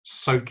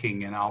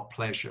 soaking in our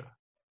pleasure,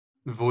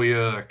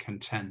 voyeur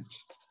content.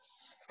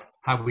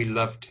 How we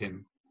loved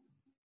him,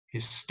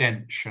 his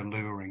stench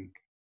alluring.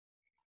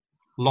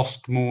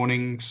 Lost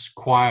mornings,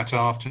 quiet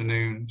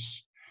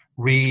afternoons,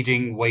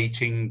 reading,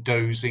 waiting,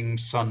 dozing,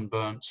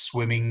 sunburnt,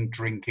 swimming,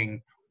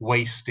 drinking,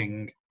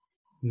 wasting,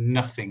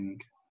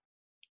 nothing,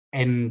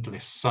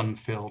 endless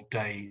sun-filled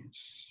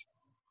days.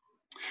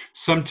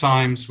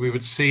 Sometimes we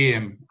would see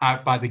him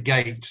out by the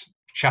gate,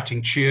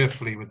 chatting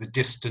cheerfully with a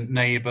distant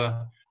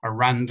neighbour, a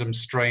random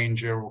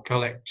stranger, or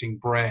collecting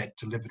bread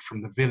delivered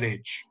from the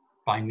village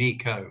by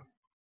Nico.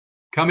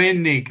 Come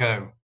in,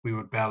 Nico, we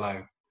would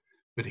bellow,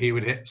 but he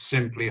would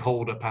simply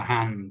hold up a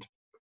hand,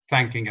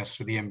 thanking us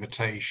for the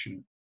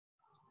invitation.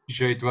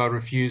 Je dois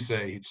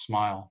refuser, he'd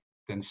smile,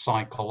 then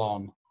cycle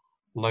on,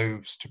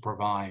 loaves to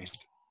provide.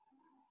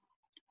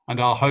 And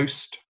our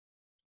host,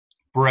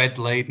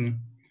 bread-laden,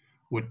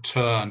 would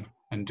turn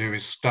and do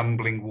his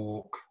stumbling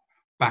walk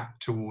back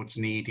towards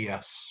needy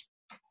us,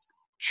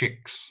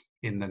 chicks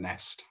in the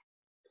nest.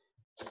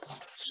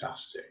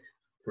 Fantastic.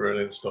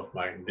 Brilliant stuff,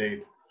 mate,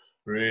 indeed.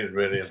 Really,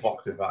 really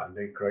evocative, that,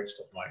 indeed. Great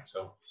stuff, mate.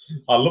 So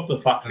I love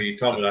the fact that you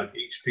told me that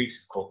each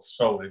piece is called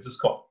Soul. It's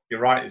just got, you're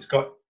right,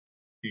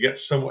 you get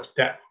so much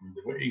depth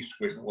from each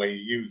way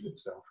you use it.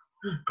 So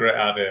great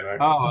idea, mate.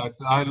 Oh,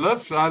 I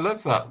love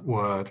that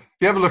word. If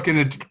you ever look in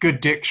a good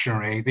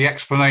dictionary, the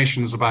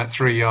explanation is about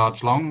 3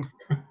 yards long.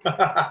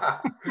 I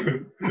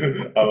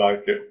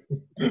like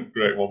it.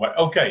 Great one, mate.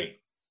 Okay,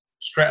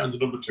 straight on to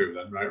number 2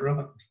 then,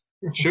 right?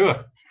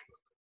 Sure.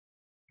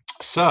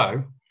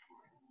 So,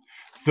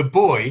 the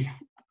boy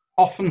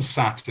often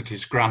sat at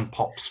his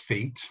grandpop's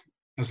feet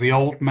as the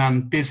old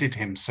man busied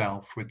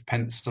himself with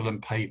pencil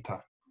and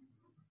paper.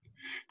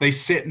 They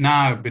sit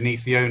now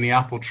beneath the only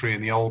apple tree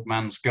in the old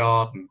man's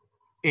garden,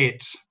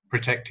 it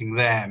protecting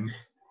them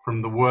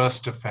from the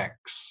worst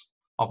effects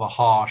of a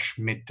harsh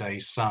midday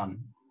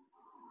sun.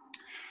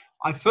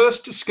 I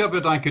first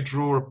discovered I could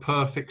draw a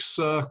perfect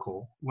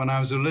circle when I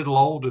was a little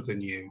older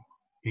than you,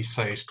 he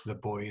says to the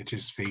boy at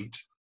his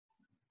feet.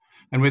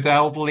 And with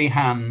elderly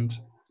hand,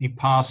 he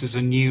passes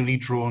a newly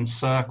drawn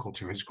circle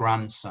to his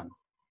grandson,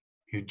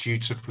 who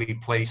dutifully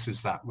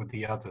places that with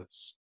the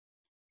others.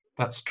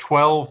 That's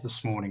 12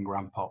 this morning,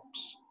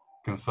 Grandpops,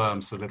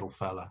 confirms the little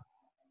fella.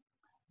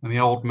 And the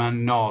old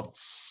man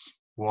nods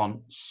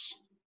once,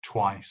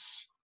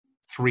 twice,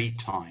 3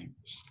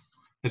 times,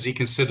 as he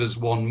considers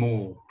one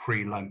more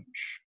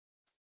pre-lunch.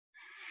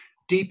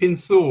 Deep in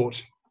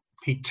thought,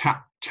 he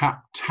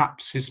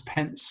taps his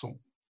pencil,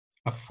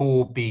 a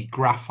 4B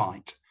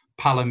graphite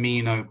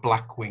Palomino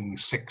Blackwing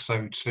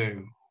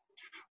 602,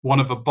 one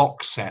of a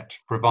box set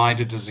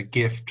provided as a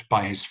gift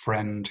by his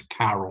friend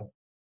Carol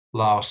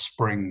last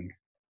spring.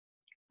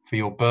 For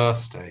your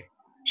birthday,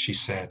 she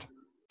said,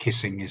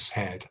 kissing his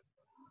head.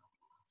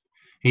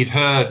 He'd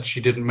heard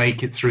she didn't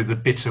make it through the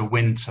bitter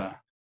winter,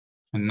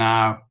 and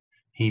now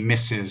he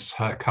misses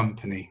her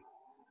company,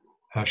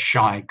 her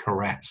shy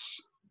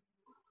caress.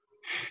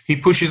 He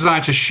pushes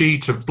out a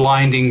sheet of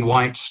blinding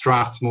white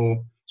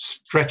Strathmore,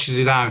 stretches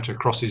it out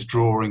across his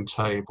drawing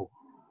table,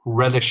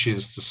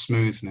 relishes the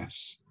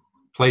smoothness,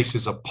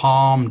 places a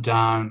palm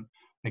down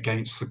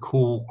against the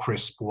cool,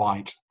 crisp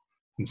white,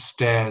 and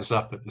stares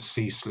up at the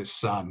ceaseless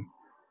sun,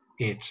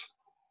 it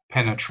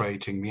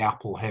penetrating the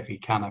apple-heavy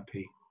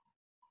canopy.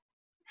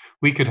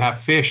 We could have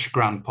fish,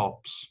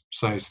 Grandpops,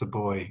 says the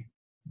boy.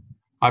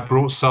 I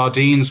brought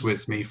sardines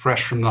with me,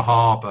 fresh from the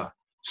harbour,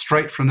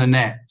 straight from the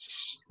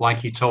nets, like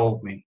he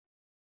told me.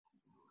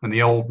 And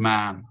the old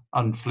man,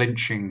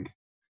 unflinching,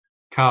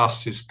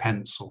 casts his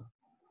pencil,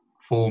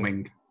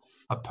 forming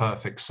a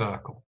perfect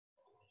circle.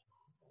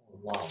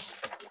 Wow,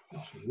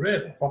 that's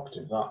really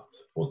evocative, that.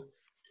 Well,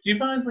 do you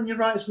find when you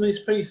write some of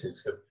these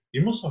pieces,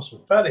 you must have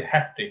some fairly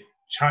hefty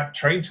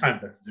train time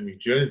vectors in your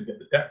journey to get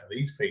the depth of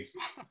these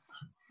pieces?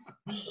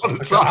 Well,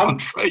 it's on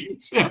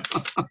trains, yeah.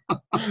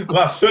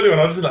 That's certainly when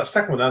I was in that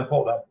second one, I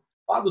thought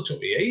that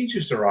took me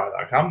ages to write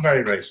that. I'm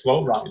very, very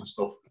slow writing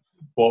stuff.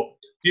 But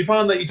do you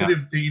find that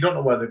you don't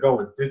know where they're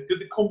going? Did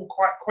they come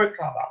quite quick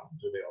like that one,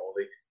 did they? Or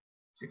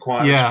is it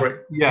quite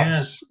straight?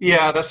 Yes.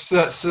 Yeah, that's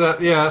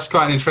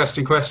quite an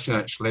interesting question,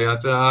 actually.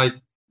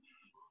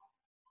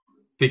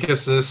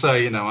 Because as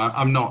I say,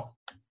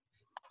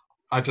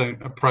 I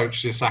don't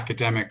approach this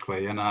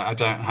academically, and I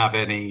don't have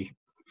any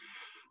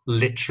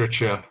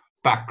literature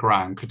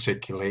background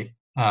particularly.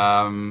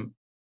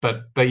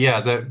 But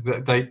yeah,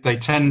 they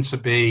tend to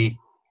be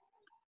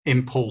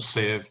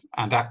impulsive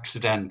and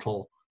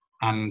accidental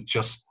and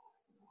just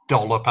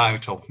dollop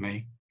out of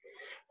me.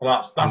 Well,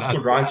 that's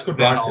good, right? It's good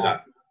writing,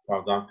 that, as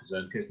far as I'm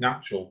concerned, because it's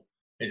natural.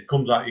 It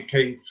comes out,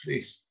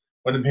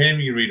 when I'm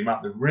hearing you read them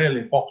out, they're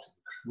really evocative,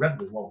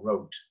 incredibly well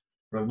wrote.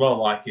 But as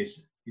well, like, you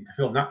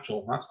feel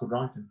natural. That's good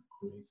writing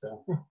for me.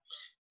 So,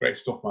 great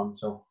stuff, man.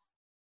 So,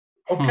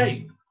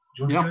 okay.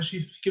 Do you want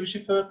to give us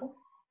your third one?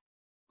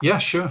 Yeah,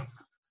 sure.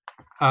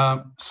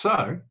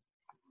 So,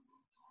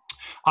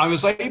 I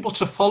was able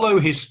to follow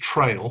his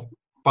trail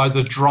by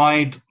the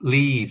dried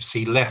leaves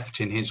he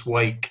left in his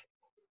wake.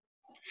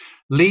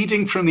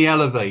 Leading from the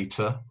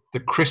elevator,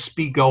 the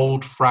crispy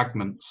gold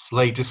fragments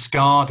lay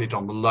discarded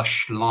on the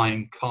lush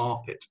lime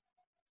carpet,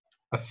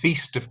 a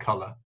feast of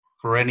colour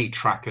for any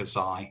tracker's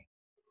eye.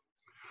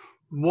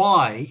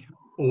 Why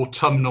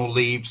autumnal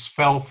leaves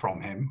fell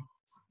from him,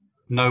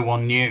 no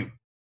one knew.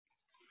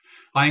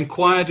 I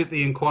inquired at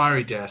the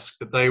inquiry desk,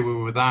 but they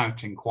were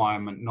without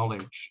inquirement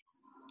knowledge.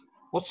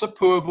 What's a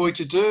poor boy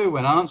to do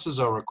when answers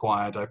are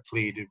required? I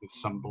pleaded with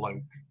some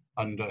bloke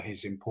under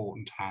his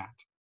important hat.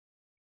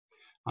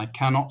 I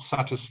cannot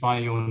satisfy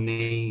your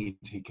need,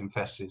 he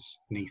confesses,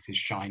 neath his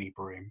shiny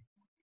brim.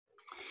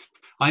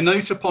 I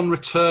note upon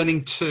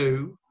returning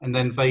to and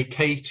then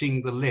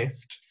vacating the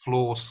lift,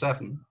 floor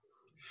 7,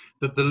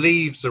 that the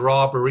leaves are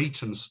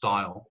arboretum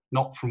style,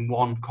 not from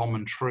one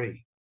common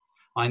tree.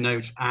 I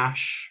note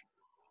ash,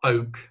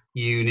 oak,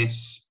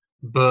 Eunice,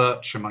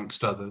 birch,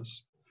 amongst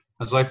others,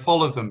 as I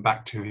follow them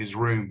back to his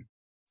room,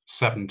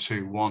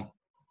 721.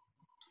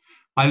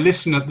 I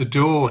listen at the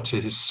door to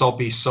his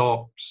sobby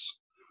sobs.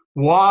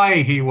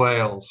 Why, he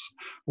wails,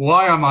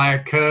 why am I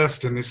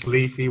accursed in this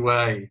leafy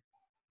way?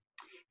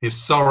 His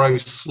sorrow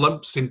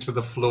slumps into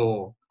the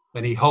floor,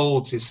 and he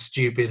holds his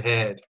stupid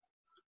head.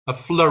 A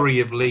flurry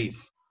of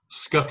leaf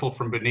scuttle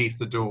from beneath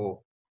the door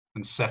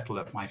and settle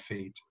at my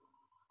feet.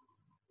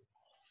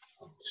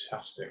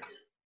 Fantastic.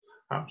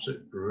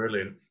 Absolutely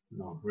brilliant.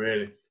 No,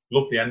 really.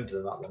 Love the ending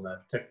of that one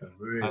there. Taking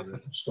really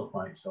different stuff,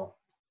 mate. So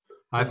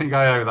I think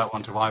I owe that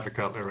one to Ivor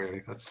Cutler,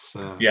 really. That's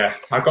yeah,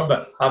 I got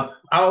that.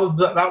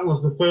 That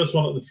was the first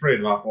one of the three,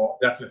 and I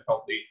thought definitely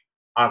felt the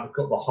Ivor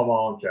Cutler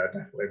homage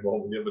definitely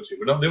more than the other two.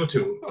 But the other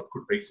two were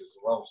good pieces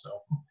as well. So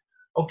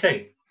okay,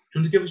 do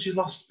you want to give us your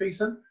last piece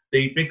then?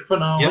 The big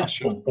finale. Yeah,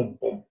 sure. Boom, boom,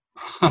 boom.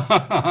 We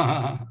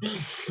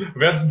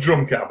had a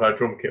drum kit. I've had a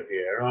drum kit for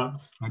you, right?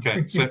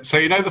 Okay, so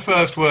you know the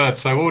first word,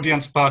 so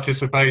audience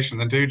participation,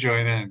 then do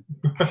join in.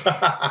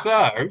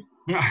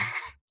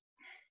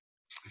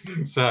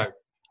 So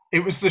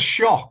it was the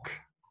shock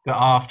that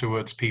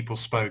afterwards people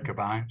spoke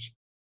about.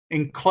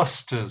 In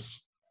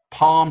clusters,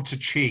 palm to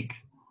cheek,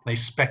 they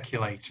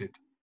speculated.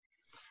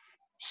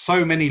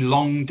 So many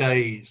long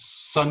days,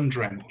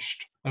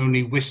 sun-drenched,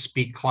 only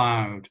wispy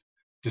cloud,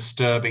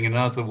 disturbing an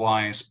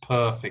otherwise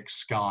perfect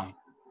sky.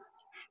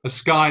 A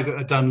sky that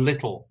had done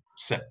little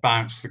except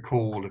bounce the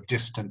call of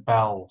distant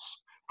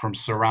bells from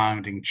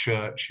surrounding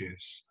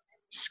churches,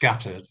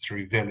 scattered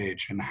through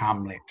village and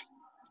hamlet,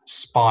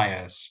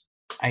 spires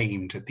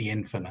aimed at the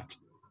infinite.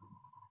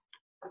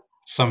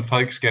 Some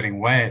folks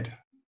getting wed,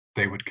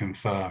 they would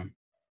confirm,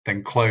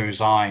 then close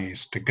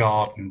eyes to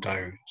garden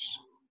doze.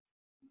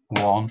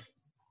 1,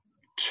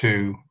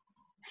 2,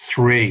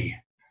 3,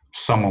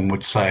 someone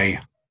would say,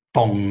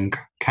 bong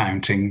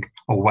counting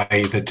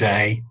away the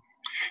day.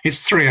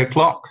 It's 3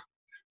 o'clock,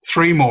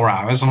 3 more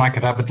hours and I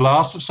could have a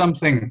glass of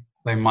something,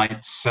 they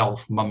might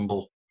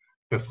self-mumble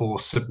before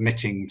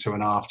submitting to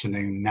an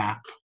afternoon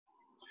nap.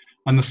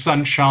 And the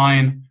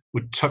sunshine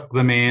would tuck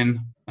them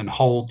in and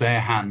hold their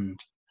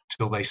hand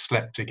till they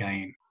slept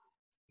again,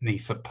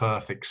 'neath a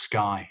perfect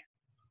sky,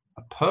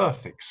 a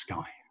perfect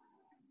sky.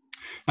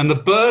 And the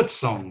bird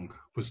song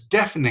was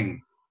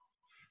deafening.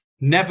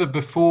 Never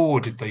before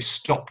did they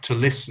stop to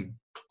listen.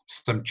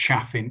 Some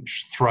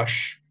chaffinch,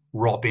 thrush,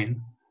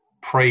 robin,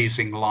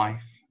 praising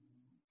life.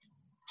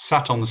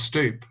 Sat on the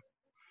stoop,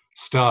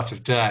 start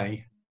of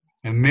day,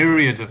 a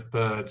myriad of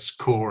birds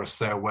chorus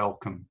their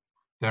welcome,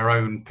 their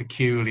own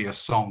peculiar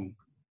song.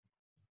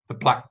 The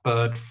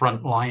blackbird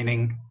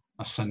frontlining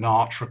a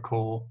Sinatra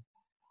call,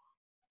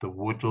 the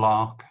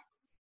woodlark,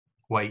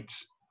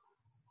 wait,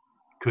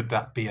 could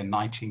that be a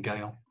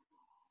nightingale?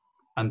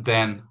 And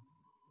then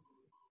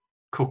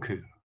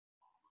cuckoo,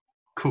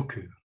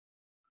 cuckoo,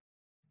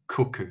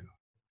 cuckoo,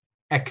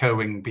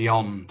 echoing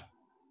beyond,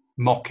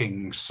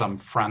 mocking some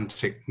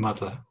frantic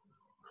mother.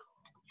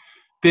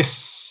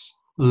 This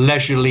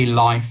leisurely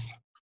life,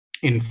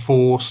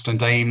 enforced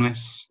and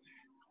aimless,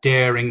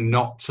 daring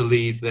not to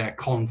leave their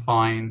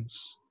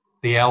confines,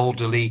 the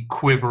elderly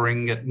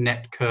quivering at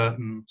net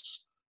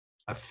curtains,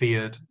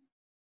 afeared,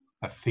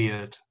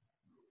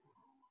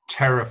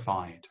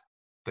 terrified,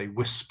 they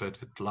whispered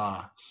at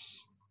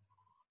last.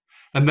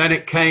 And then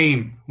it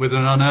came with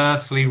an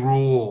unearthly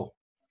roar,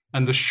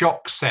 and the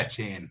shock set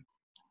in.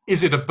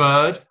 Is it a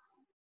bird?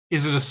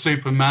 Is it a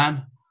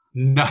Superman?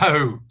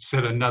 No,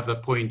 said another,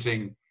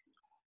 pointing.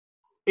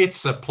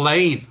 It's a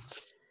plane.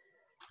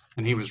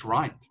 And he was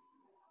right.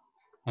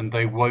 And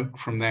they woke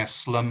from their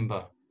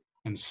slumber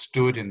and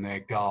stood in their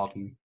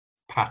garden,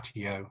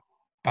 patio,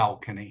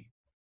 balcony,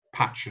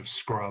 patch of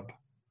scrub,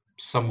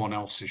 someone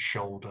else's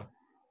shoulder,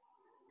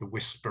 the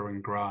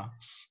whispering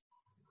grass,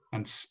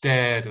 and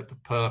stared at the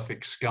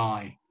perfect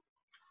sky,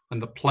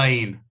 and the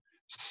plane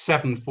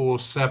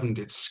 747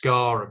 did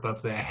scar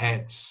above their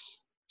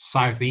heads.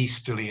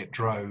 Southeasterly it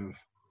drove,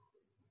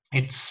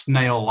 its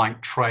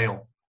snail-like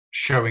trail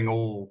showing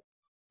all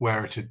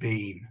where it had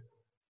been,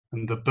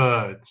 and the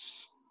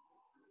birds,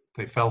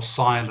 they fell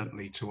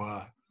silently to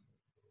earth.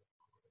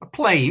 A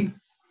plane,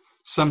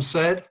 some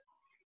said.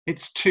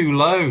 It's too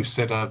low,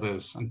 said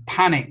others, and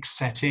panic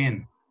set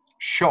in,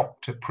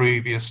 shocked at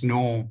previous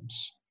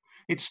norms.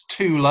 It's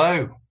too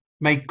low,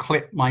 may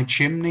clip my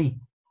chimney,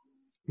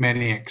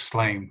 many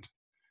exclaimed,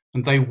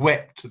 and they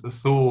wept at the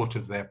thought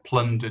of their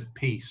plundered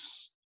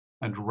peace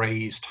and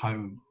razed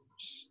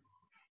homes.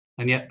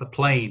 And yet the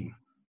plane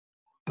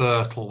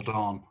burtled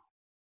on,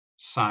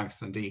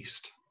 south and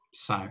east,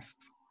 south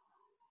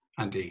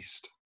and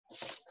east.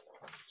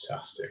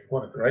 Fantastic.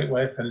 What a great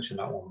way of finishing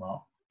that one,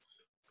 Mark.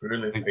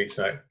 Brilliant piece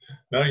out.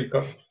 No, you've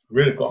got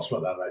really got to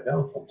put that right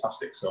down.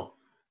 Fantastic. So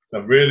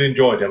I've really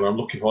enjoyed them, and I'm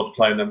looking forward to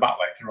playing them back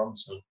later on.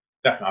 So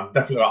I'll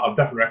definitely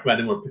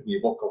recommend anyone picking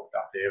your book up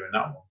after hearing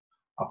that one.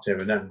 After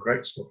hearing them,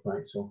 great stuff,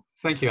 mate. So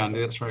thank you, Andy.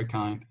 That's very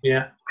kind.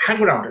 Yeah,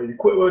 hang around. A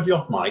quick word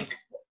off, Mike.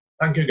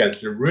 Thank you again. It's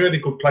been a really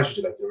good pleasure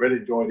today. I really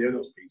enjoyed hearing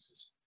those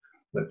pieces.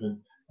 They've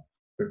been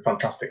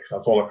fantastic. So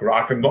that's all I can.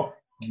 I can not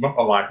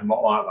like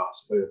that.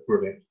 So they're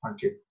brilliant.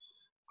 Thank you.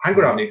 Hang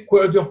around. A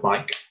quick word off,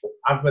 Mike.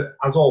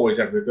 As always,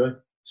 everybody,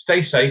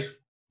 stay safe,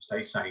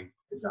 stay sane.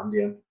 It's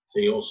Andy.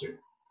 See you all soon.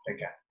 Take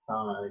care.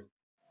 Bye.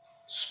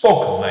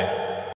 Spoken, mate.